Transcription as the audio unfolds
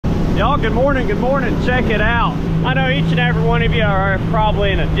Y'all, good morning, check it out. I know each and every one of you are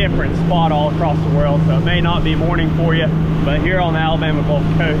probably in a different spot all across the world, so it may not be morning for you, but here on the Alabama Gulf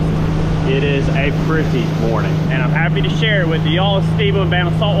Coast, it is a pretty morning, and I'm happy to share it with you. Y'all, Steve and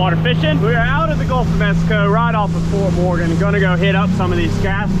Bama Saltwater Fishing. We are out of the Gulf of Mexico, right off of Fort Morgan. Gonna go hit up some of these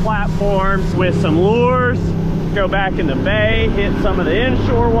gas platforms with some lures, go back in the bay, hit some of the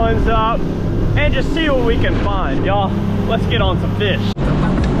inshore ones up, and just see what we can find. Y'all, let's get on some fish.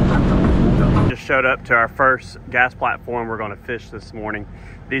 Just showed up to our first gas platform we're gonna fish this morning.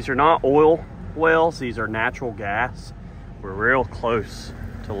 These are not oil wells, these are natural gas. We're real close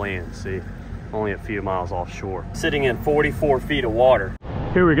to land, see? Only a few miles offshore. Sitting in 44 feet of water.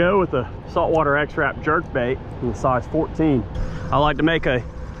 Here we go with the Saltwater X-Wrap jerk bait in the size 14. I like to make a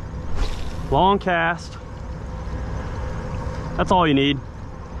long cast. That's all you need.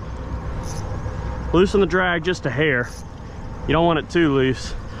 Loosen the drag just a hair. You don't want it too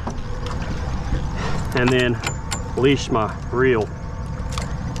loose. And then leash my reel.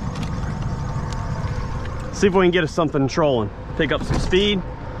 See if we can get us something trolling. Pick up some speed.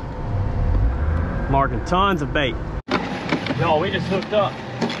 Marking tons of bait. Y'all, we just hooked up.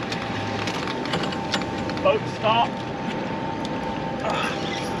 Boat stop.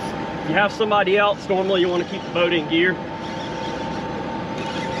 You have somebody else, normally you want to keep the boat in gear.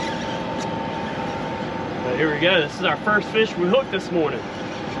 But here we go, this is our first fish we hooked this morning.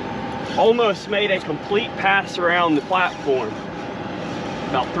 Almost made a complete pass around the platform.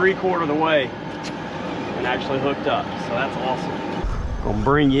 About 3/4 of the way. And actually hooked up, so that's awesome. Gonna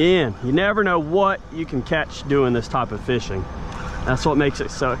bring you in. You never know what you can catch doing this type of fishing. That's what makes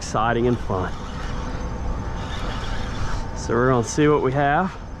it so exciting and fun. So we're gonna see what we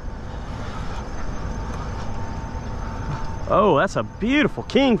have. Oh, that's a beautiful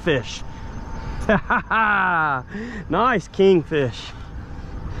kingfish. Nice kingfish.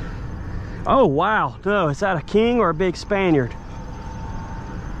 Oh wow, no, is that a king or a big Spaniard?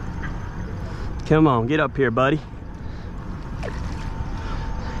 Come on, get up here, buddy.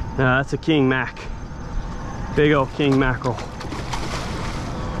 No, that's a king mac. Big old king mackerel.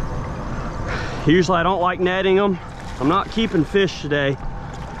 Usually I don't like netting them. I'm not keeping fish today.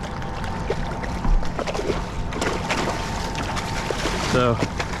 So,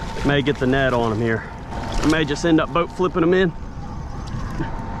 may get the net on them here. I may just end up boat flipping them in.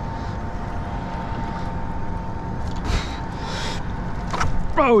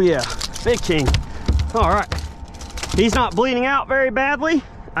 Oh yeah, big king. All right, he's not bleeding out very badly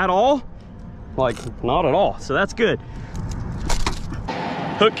at all. Like, not at all, so that's good.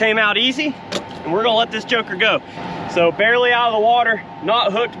 Hook came out easy, and we're gonna let this joker go. So barely out of the water,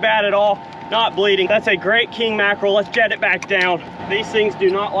 not hooked bad at all, not bleeding. That's a great king mackerel. Let's jet it back down. These things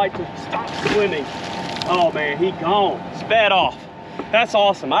do not like to stop swimming. Oh man, he gone, sped off. That's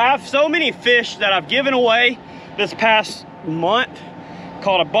awesome. I have so many fish that I've given away this past month.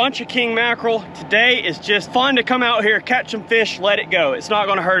 Caught a bunch of king mackerel. Today is just fun to come out here, catch some fish, let it go. It's not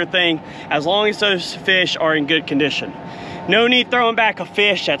gonna hurt a thing as long as those fish are in good condition. No need throwing back a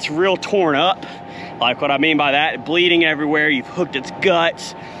fish that's real torn up. Like what I mean by that, bleeding everywhere, you've hooked its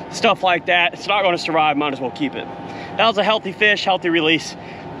guts, stuff like that. It's not gonna survive, might as well keep it. That was a healthy fish, healthy release.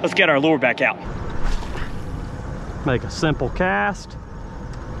 Let's get our lure back out. Make a simple cast.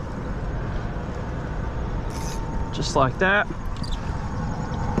 Just like that.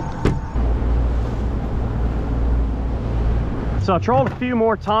 So I trolled a few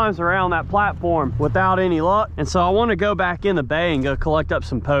more times around that platform without any luck. And so I want to go back in the bay and go collect up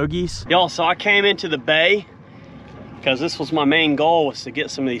some pogies. Y'all, so I came into the bay because this was my main goal, was to get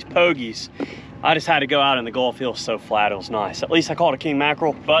some of these pogies. I just had to go out in the Gulf. It was so flat, it was nice. At least I caught a king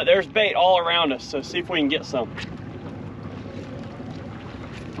mackerel, but there's bait all around us. So see if we can get some.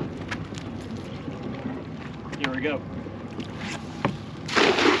 Here we go.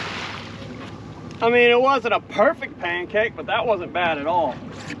 I mean, it wasn't a perfect pancake, but that wasn't bad at all.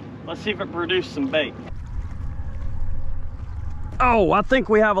 Let's see if it produced some bait. Oh, I think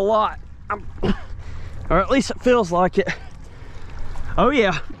we have a lot. Or at least it feels like it. Oh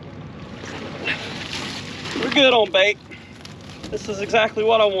yeah. We're good on bait. This is exactly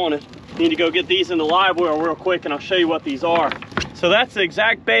what I wanted. Need to go get these in the live well real quick and I'll show you what these are. So that's the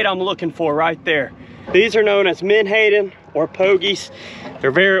exact bait I'm looking for right there. These are known as menhaden or pogies.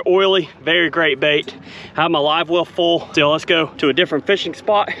 They're very oily, very great bait. I have my live well full. So let's go to a different fishing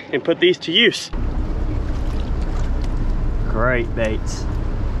spot and put these to use. Great baits.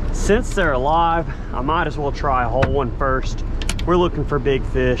 Since they're alive, I might as well try a whole one first. We're looking for big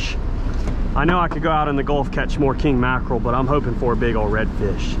fish. I know I could go out in the Gulf, catch more king mackerel, but I'm hoping for a big old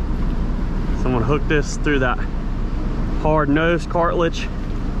redfish. So I'm gonna hook this through that hard nose cartilage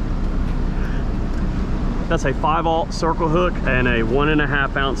That's a 5/0 circle hook and a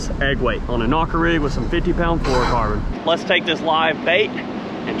 1.5 ounce egg weight on a knocker rig with some 50-pound fluorocarbon. Let's take this live bait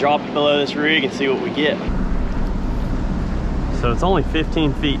and drop it below this rig and see what we get. So it's only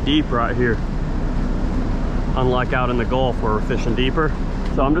 15 feet deep right here, unlike out in the Gulf where we're fishing deeper.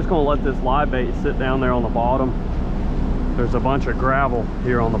 So I'm just gonna let this live bait sit down there on the bottom. There's a bunch of gravel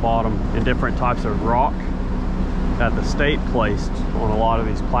here on the bottom and different types of rock that the state placed on a lot of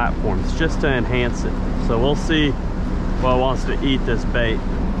these platforms just to enhance it. So we'll see what wants to eat this bait.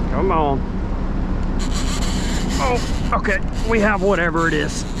 Come on. Oh, okay, we have whatever it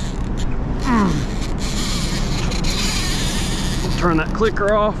is. We'll turn that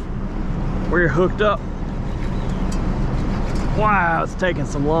clicker off where you're hooked up. Wow, it's taking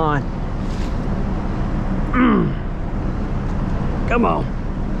some line. Come on.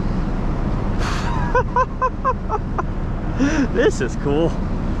 This is cool.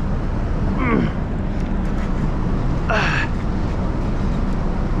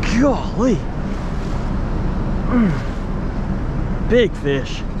 Golly. Big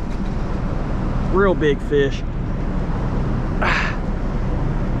fish. Real big fish.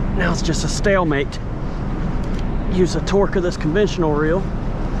 Now it's just a stalemate. Use the torque of this conventional reel.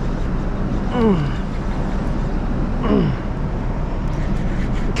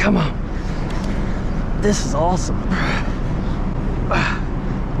 Come on. This is awesome.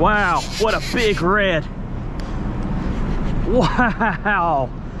 Wow, what a big red. Wow.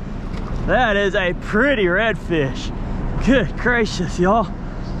 That is a pretty redfish. Good gracious, y'all.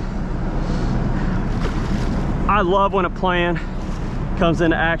 I love when a plan comes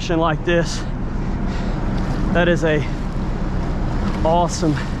into action like this. That is a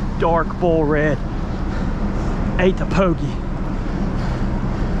awesome dark bull red. Ate the pokey.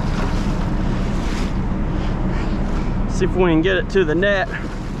 See if we can get it to the net.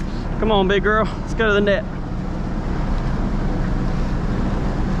 Come on, big girl, let's go to the net.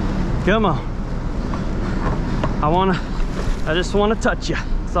 Come on. I just wanna touch you.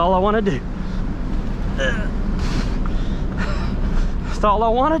 That's all I wanna do. That's all I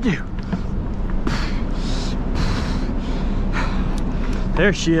wanna do.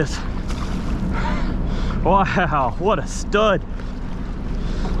 There she is. Wow, what a stud.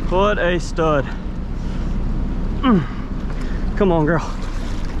 What a stud. Come on, girl.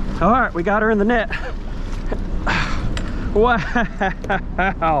 All right, we got her in the net.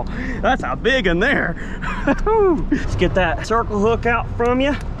 Wow, that's a big one there. Let's get that circle hook out from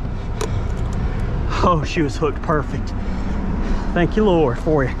you. Oh, she was hooked perfect. Thank you, Lord,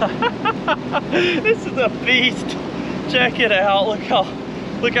 for you. This is a beast. Check it out. Look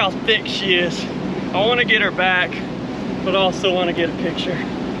how thick she is. I want to get her back, but also want to get a picture.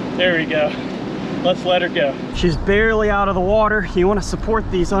 There we go. Let's let her go. She's barely out of the water. You want to support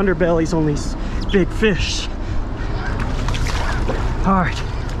these underbellies on these big fish. All right.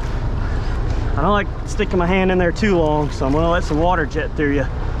 I don't like sticking my hand in there too long, so I'm gonna let some water jet through you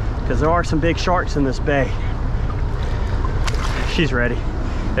because there are some big sharks in this bay. She's ready.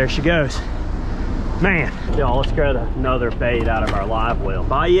 There she goes. Man, y'all, let's grab another bait out of our live well.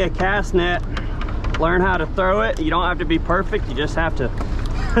 Buy you a cast net, learn how to throw it. You don't have to be perfect, you just have to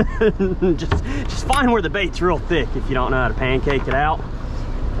just find where the bait's real thick if you don't know how to pancake it out.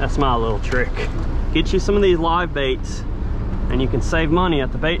 That's my little trick. Get you some of these live baits and you can save money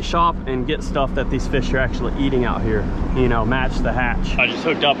at the bait shop and get stuff that these fish are actually eating out here. You know, match the hatch. I just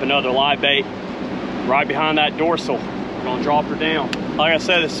hooked up another live bait right behind that dorsal. We're gonna drop her down. Like I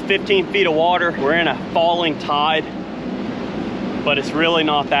said, it's 15 feet of water. We're in a falling tide, but it's really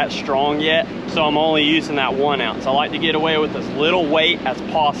not that strong yet. So I'm only using that 1 ounce. I like to get away with as little weight as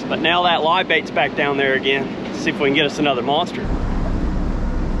possible. But now that live bait's back down there again. Let's see if we can get us another monster.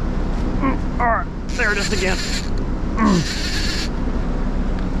 All right, there it is again.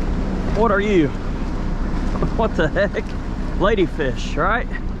 What are you? What the heck? Ladyfish, right?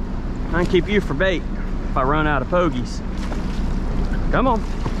 I can keep you for bait if I run out of pogies. Come on.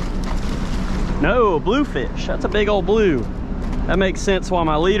 No, bluefish. That's a big old blue. That makes sense why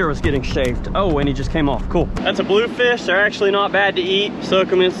my leader was getting chafed. Oh, and he just came off. Cool. That's a bluefish. They're actually not bad to eat. Soak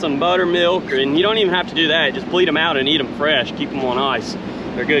them in some buttermilk, and you don't even have to do that. Just bleed them out and eat them fresh. Keep them on ice.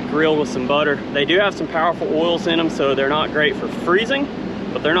 They're good grilled with some butter. They do have some powerful oils in them, so they're not great for freezing,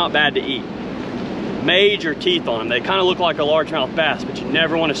 but they're not bad to eat. Major teeth on them. They kind of look like a largemouth bass, but you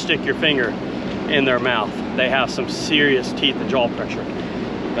never want to stick your finger in their mouth. They have some serious teeth and jaw pressure.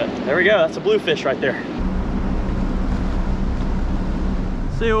 But there we go. That's a bluefish right there.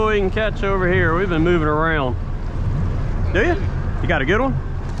 See what we can catch over here. We've been moving around. Do you? You got a good one?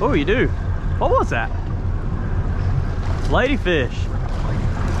 Oh, you do. What was that? Ladyfish.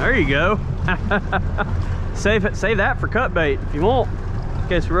 There you go. Save that for cut bait if you want, in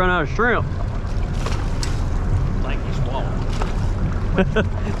case we run out of shrimp. Like you swallowed.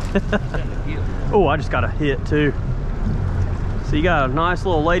 Oh, I just got a hit too. So you got a nice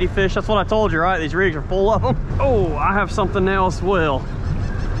little ladyfish. That's what I told you, right? These rigs are full of them. Oh, I have something else. Well,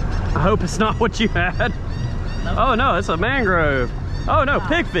 I hope it's not what you had. No. Oh no, it's a mangrove. Oh no,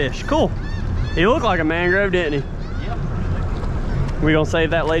 pigfish. Cool. He looked like a mangrove, didn't he? Yep. We gonna save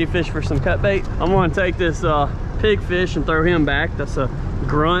that ladyfish for some cut bait. I'm gonna take this pigfish and throw him back. That's a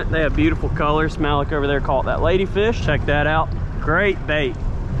grunt. They have beautiful colors. Malik over there caught that ladyfish. Check that out. Great bait.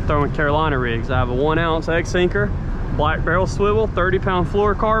 Throwing Carolina rigs. I have a 1 ounce egg sinker, black barrel swivel, 30-pound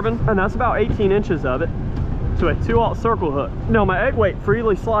fluorocarbon, and that's about 18 inches of it to a 2/0 circle hook. Now my egg weight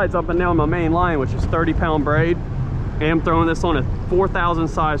freely slides up and down my main line, which is 30-pound braid. And I'm throwing this on a 4,000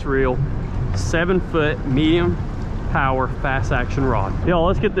 size reel, 7-foot medium power fast action rod. Yo,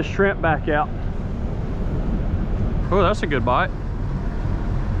 let's get the shrimp back out. Oh, that's a good bite.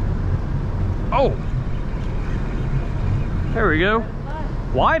 Oh, there we go.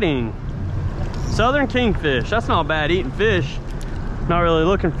 Whiting, southern kingfish. That's not bad eating fish. Not really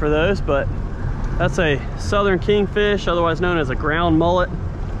looking for those, but that's a southern kingfish, otherwise known as a ground mullet.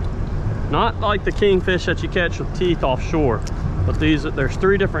 Not like the kingfish that you catch with teeth offshore, but there's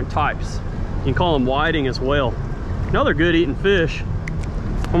 3 different types. You can call them whiting as well. Another good eating fish.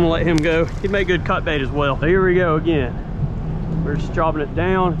 I'm gonna let him go. He'd make good cut bait as well. So here we go again. We're just dropping it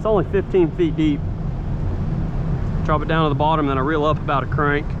down. It's only 15 feet deep. Drop it down to the bottom, then I reel up about a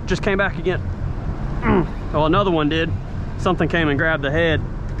crank. Just came back again. Well, another one did. Something came and grabbed the head.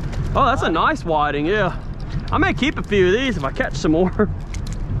 Oh, that's a nice whiting, yeah. I may keep a few of these if I catch some more.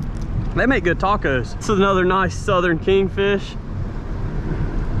 They make good tacos. This is another nice southern kingfish.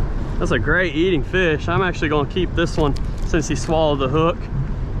 That's a great eating fish. I'm actually gonna keep this one since he swallowed the hook.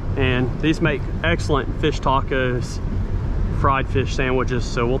 And these make excellent fish tacos, fried fish sandwiches,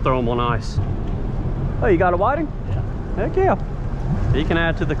 so we'll throw them on ice. Oh, you got a whiting? Yeah. Heck yeah. You can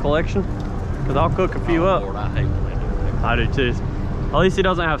add to the collection, because I'll cook a few up. Lord, I hate when they do that. I do too. At least he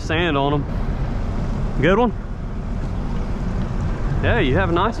doesn't have sand on him. Good one? Yeah, you have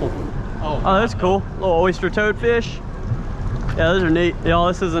a nice one. Oh, that's cool. Little oyster toadfish. Yeah, those are neat. Y'all,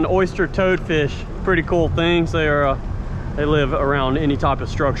 this is an oyster toadfish. Pretty cool things. They live around any type of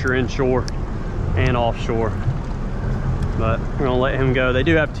structure inshore and offshore. But we're gonna let him go. They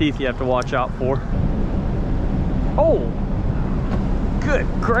do have teeth you have to watch out for. Oh, good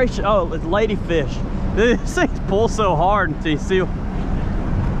gracious. Oh, it's ladyfish. This thing's pull so hard until you see.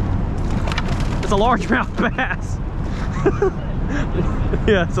 It's a largemouth bass.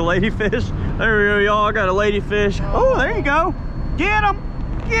 Yeah, it's a ladyfish. There we go, y'all. I got a ladyfish. Oh, there you go. Get him.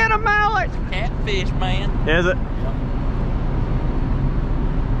 Get him, Malik. It's a catfish, man. Is it?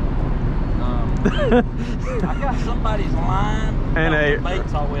 I got somebody's line and a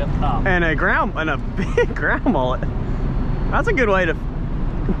bait's all the way up top. And a big ground mullet. That's a good way to.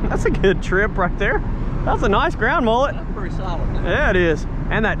 That's a good trip right there. That's a nice ground mullet. That's pretty solid. Man. Yeah, it is.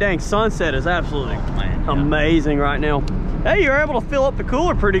 And that dang sunset is absolutely amazing right now. Hey, you're able to fill up the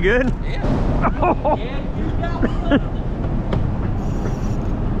cooler pretty good. Yeah. Yeah, you got one.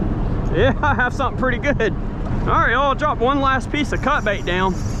 Yeah, I have something pretty good. All right, I'll drop one last piece of cut bait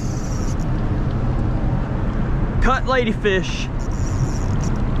down. Cut ladyfish.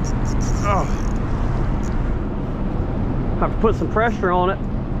 Oh. Have to put some pressure on it.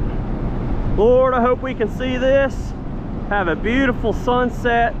 Lord, I hope we can see this. Have a beautiful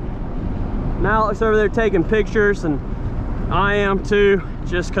sunset. Malik's over there taking pictures, and I am too,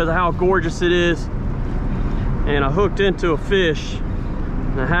 just because of how gorgeous it is. And I hooked into a fish,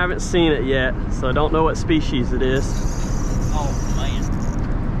 and I haven't seen it yet, so I don't know what species it is. Oh, man.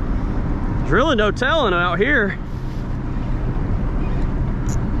 There's really no telling out here.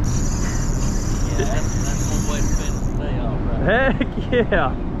 Yeah, that's one way to finish the day off, right? Heck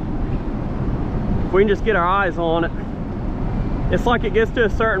yeah. If we can just get our eyes on it. It's like it gets to a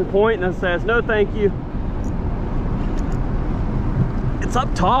certain point and then says, no thank you. It's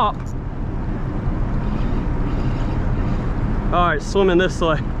up top. All right, swimming this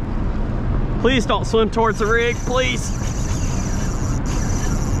way. Please don't swim towards the rig, please.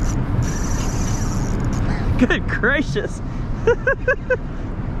 Good gracious.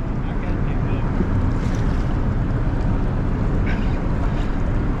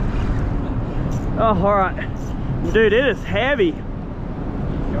 Oh, all right. Dude, it is heavy.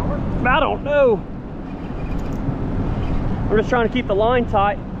 I don't know. We're just trying to keep the line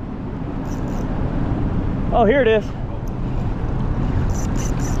tight. Oh, here it is.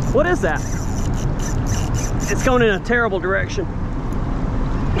 What is that? It's going in a terrible direction.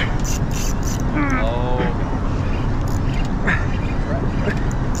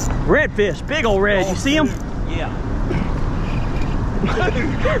 Redfish, big old red. You see them? Yeah.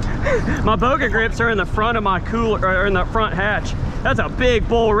 My boga grips are in the front of my cooler, or in the front hatch. That's a big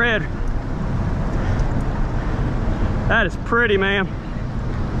bull red. That is pretty, man.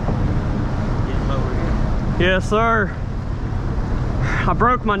 Yes, sir. I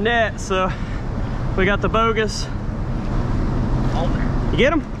broke my net, so we got the bogas. You get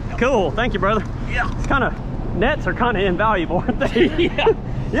them? Cool. Thank you, brother. Yeah. It's kind of, nets are kind of invaluable, aren't they? Yeah.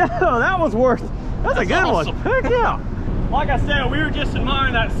 Yeah, that was worth. That's a good awesome. one. Heck yeah. Like I said, we were just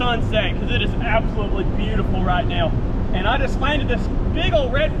admiring that sunset because it is absolutely beautiful right now. And I just landed this big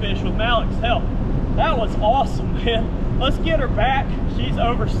old redfish with Malik's help. That was awesome, man. Let's get her back. She's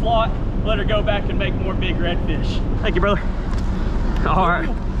over slot. Let her go back and make more big redfish. Thank you, brother. All right.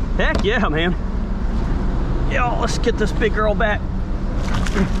 Heck yeah, man. Yo, let's get this big girl back.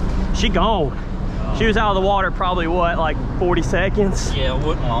 She gone. She was out of the water probably, what, like 40 seconds? Yeah, it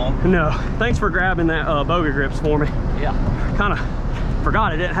wasn't long. No. Thanks for grabbing that boga grips for me. Yeah. Kind of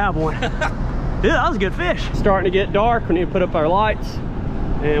forgot I didn't have one. Dude, that was a good fish. Starting to get dark. We need to put up our lights.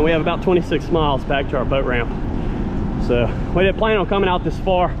 And we have about 26 miles back to our boat ramp. So we didn't plan on coming out this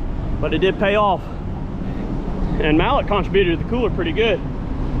far, but it did pay off. And Malik contributed to the cooler pretty good.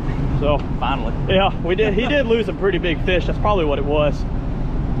 So Finally. yeah, we did. He did lose a pretty big fish. That's probably what it was.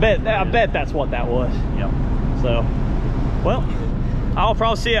 I bet that's what that was. Yep. So, well, I'll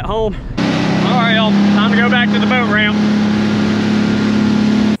probably see you at home. All right, y'all, time to go back to the boat ramp.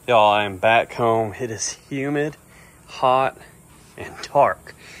 Y'all, I'm back home. It is humid, hot, and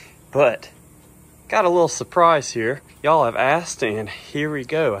dark, but got a little surprise here. Y'all have asked, and here we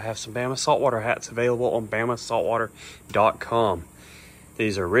go. I have some Bama Saltwater hats available on bamasaltwater.com.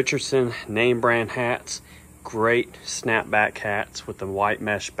 These are Richardson name brand hats. Great snapback hats with the white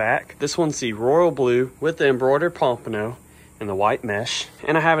mesh back. This one's the royal blue with the embroidered pompano and the white mesh.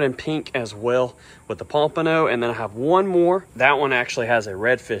 And I have it in pink as well with the pompano. And then I have one more. That one actually has a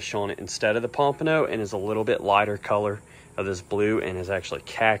redfish on it instead of the pompano and is a little bit lighter color of this blue and is actually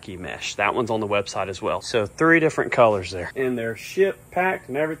khaki mesh. That one's on the website as well. So 3 different colors there. And they're shipped, packed,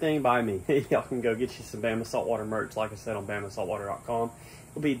 and everything by me. Y'all can go get you some Bama Saltwater merch, like I said, on bamasaltwater.com.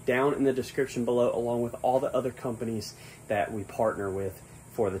 Will be down in the description below, along with all the other companies that we partner with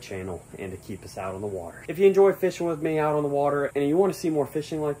for the channel and to keep us out on the water. If you enjoy fishing with me out on the water and you want to see more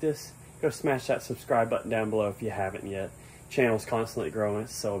fishing like this, go smash that subscribe button down below if you haven't yet. Channel's constantly growing.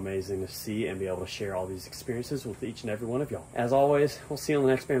 It's so amazing to see and be able to share all these experiences with each and every one of y'all. As always, we'll see you on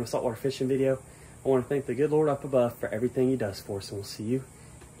the next Bama Saltwater fishing video. I want to thank the good Lord up above for everything he does for us, and we'll see you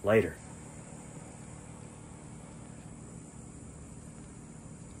later.